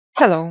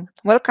Hello,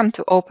 welcome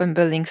to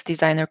OpenBuildings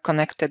Designer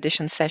Connect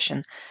Edition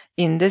session.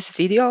 In this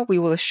video, we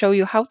will show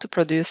you how to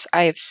produce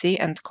IFC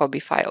and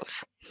COBie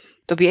files.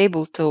 To be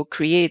able to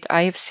create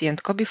IFC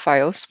and COBie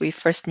files, we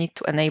first need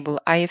to enable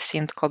IFC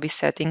and COBie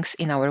settings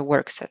in our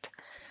workset.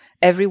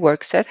 Every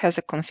workset has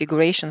a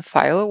configuration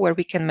file where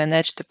we can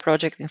manage the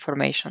project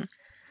information.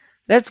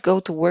 Let's go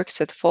to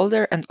Workset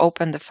folder and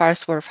open the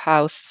Farnsworth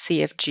House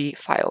CFG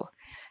file.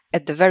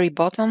 At the very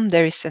bottom,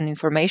 there is an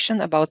information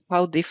about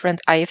how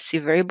different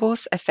IFC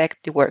variables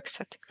affect the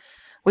workset.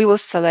 We will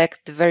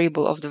select the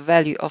variable of the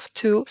value of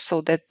 2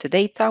 so that the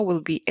data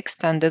will be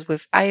extended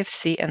with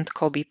IFC and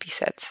COBie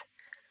psets.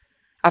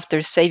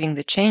 After saving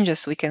the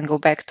changes, we can go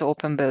back to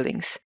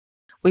OpenBuildings.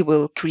 We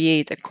will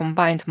create a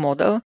combined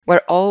model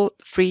where all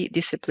three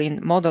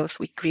discipline models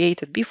we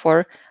created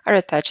before are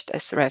attached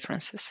as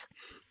references.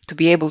 To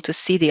be able to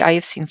see the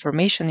IFC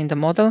information in the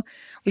model,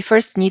 we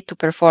first need to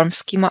perform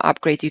Schema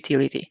Upgrade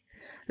utility.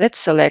 Let's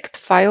select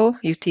File,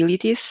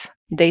 Utilities,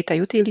 Data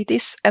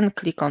Utilities, and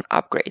click on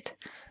Upgrade.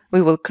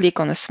 We will click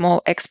on a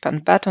small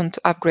Expand button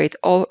to upgrade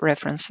all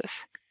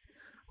references.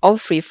 All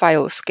three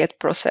files get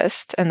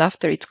processed, and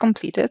after it's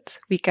completed,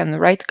 we can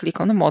right-click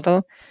on the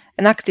model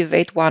and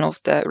activate one of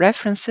the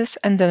references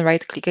and then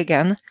right-click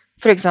again,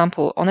 for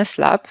example on a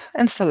slab,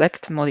 and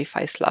select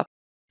Modify Slab.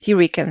 Here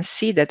we can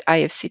see that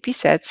IFC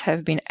psets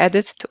have been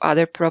added to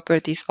other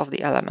properties of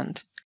the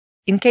element.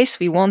 In case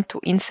we want to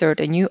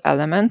insert a new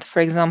element, for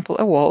example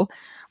a wall,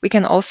 we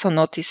can also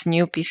notice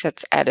new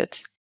psets added.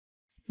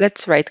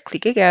 Let's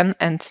right-click again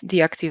and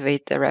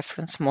deactivate the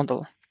reference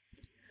model.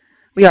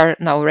 We are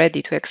now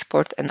ready to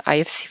export an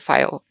IFC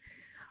file.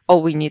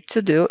 All we need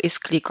to do is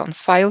click on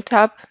File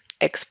tab,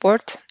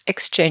 Export,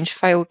 Exchange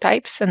File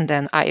Types, and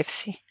then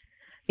IFC.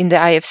 In the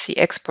IFC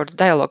Export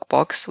dialog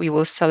box, we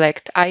will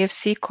select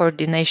IFC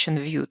Coordination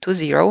View to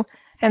 0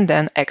 and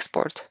then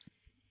Export.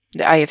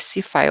 The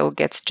IFC file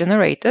gets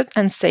generated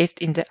and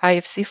saved in the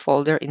IFC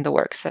folder in the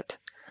workset.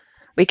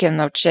 We can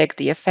now check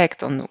the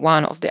effect on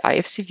one of the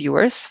IFC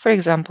viewers, for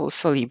example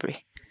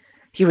Solibri.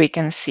 Here we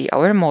can see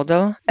our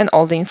model and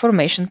all the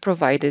information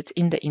provided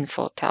in the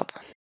Info tab.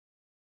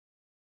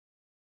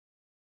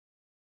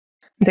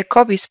 The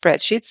COBie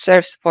spreadsheet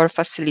serves for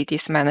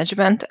facilities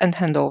management and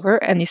handover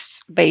and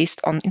is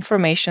based on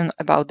information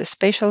about the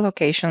spatial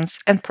locations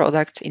and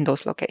products in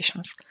those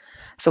locations.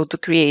 So to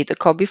create a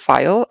COBie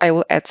file, I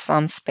will add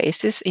some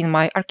spaces in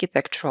my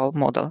architectural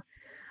model.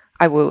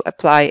 I will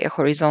apply a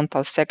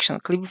horizontal section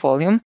clip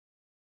volume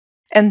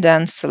and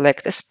then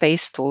select a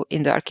space tool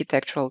in the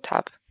architectural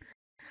tab.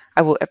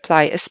 I will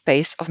apply a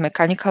space of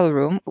mechanical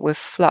room with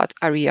flat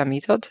area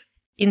method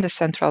in the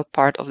central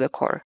part of the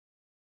core.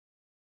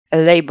 A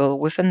label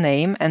with a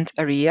name and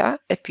area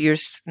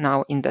appears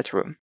now in that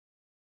room.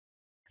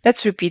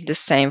 Let's repeat the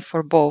same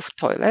for both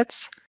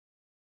toilets.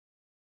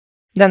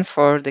 Then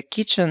for the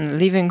kitchen,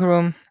 living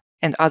room,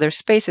 and other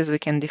spaces, we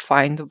can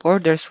define the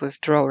borders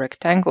with draw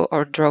rectangle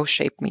or draw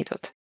shape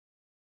method.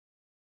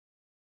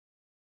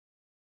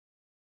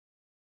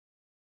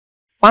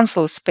 Once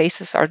all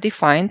spaces are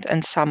defined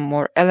and some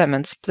more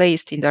elements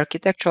placed in the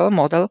architectural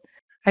model,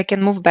 I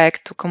can move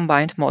back to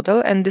combined model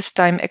and this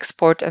time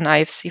export an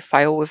IFC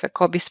file with a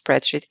COBie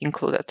spreadsheet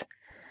included.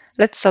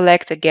 Let's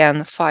select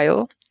again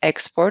File,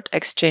 Export,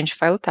 Exchange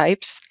File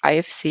Types,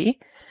 IFC,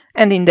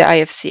 and in the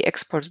IFC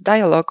Export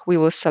dialog, we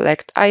will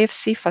select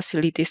IFC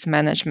Facilities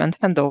Management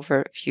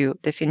Handover View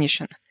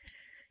Definition.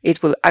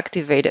 It will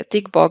activate a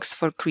tick box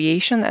for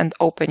creation and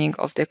opening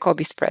of the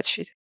COBie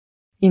spreadsheet.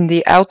 In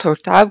the Author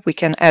tab, we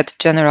can add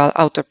general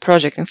author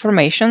project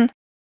information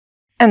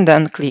and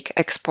then click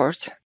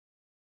Export.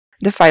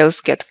 The files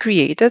get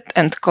created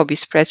and COBie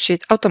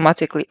spreadsheet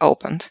automatically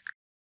opened.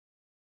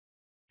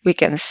 We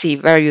can see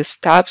various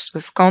tabs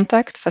with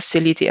contact,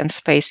 facility, and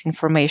space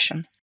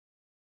information.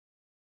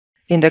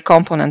 In the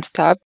Component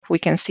tab, we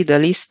can see the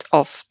list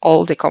of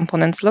all the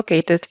components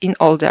located in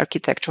all the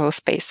architectural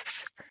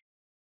spaces.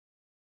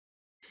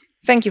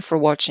 Thank you for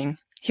watching.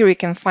 Here you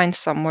can find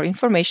some more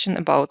information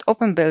about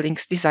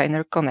OpenBuildings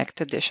Designer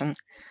Connect Edition.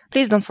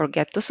 Please don't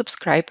forget to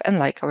subscribe and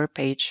like our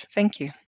page. Thank you.